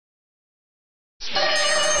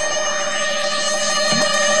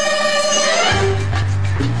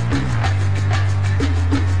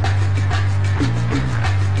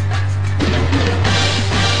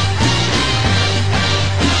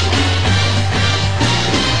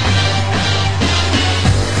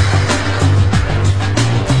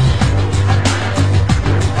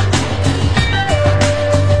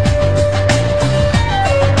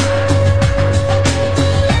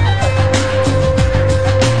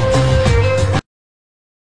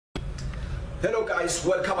guys,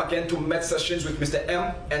 welcome again to Math Sessions with Mr.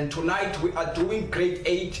 M, and tonight we are doing grade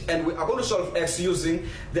 8 and we are going to solve X using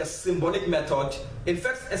the symbolic method. In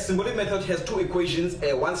fact, a symbolic method has two equations,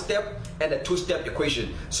 a one-step and a two-step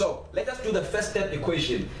equation. So let us do the first step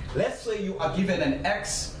equation. Let's say you are given an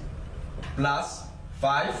X plus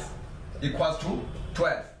 5 equals to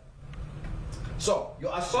 12. So you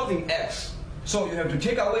are solving X, so you have to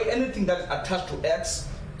take away anything that is attached to X.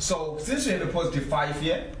 So since you have a positive 5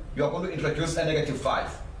 here, you are going to introduce a negative 5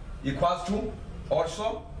 equals to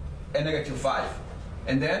also a negative 5,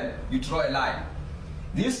 and then you draw a line.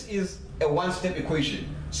 This is a one-step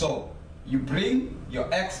equation. So you bring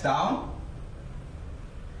your X down,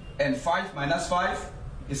 and 5 minus 5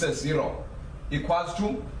 is a 0 equals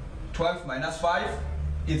to 12 minus 5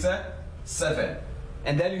 is a 7,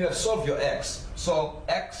 and then you have solved your X. So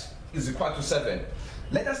X is equal to 7.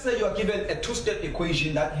 Let us say you are given a two-step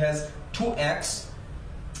equation that has 2x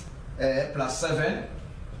plus 7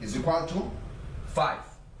 is equal to 5.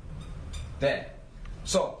 Then,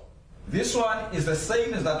 so this one is the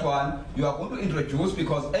same as that one. You are going to introduce,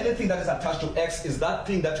 because anything that is attached to x is that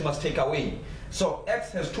thing that you must take away. So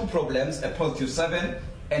x has two problems, a positive 7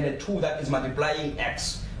 and a 2 that is multiplying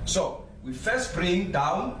x. So we first bring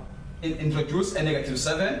down, introduce a negative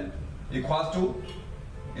 7 equals to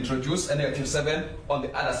introduce a negative 7 on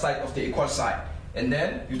the other side of the equal sign, and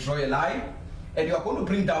then you draw a line, and you are going to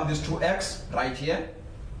bring down this 2x right here.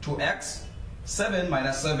 2x, 7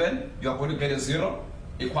 minus 7, you are going to get a 0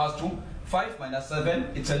 equals to 5 minus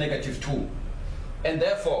 7, it's a negative 2. And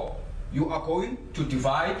therefore, you are going to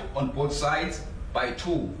divide on both sides by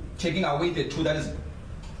 2, taking away the 2 that is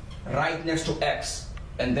right next to x.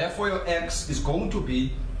 And therefore, your x is going to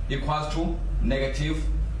be equals to negative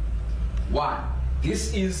 1.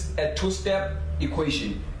 This is a two-step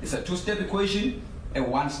equation. It's a two-step equation, a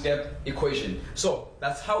one-step equation. So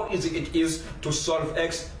that's how easy it is to solve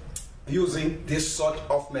X using this sort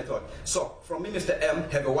of method. So from me, Mr. M,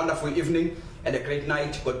 have a wonderful evening and a great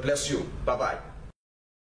night. God bless you. Bye-bye.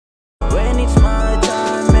 When it's my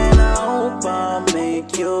time, man, I hope I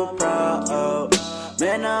make you proud.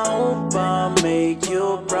 Man, I hope I make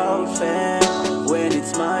you proud, fam. When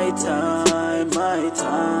it's my time,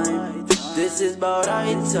 this is about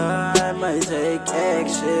right time. I take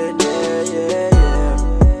action, yeah, yeah.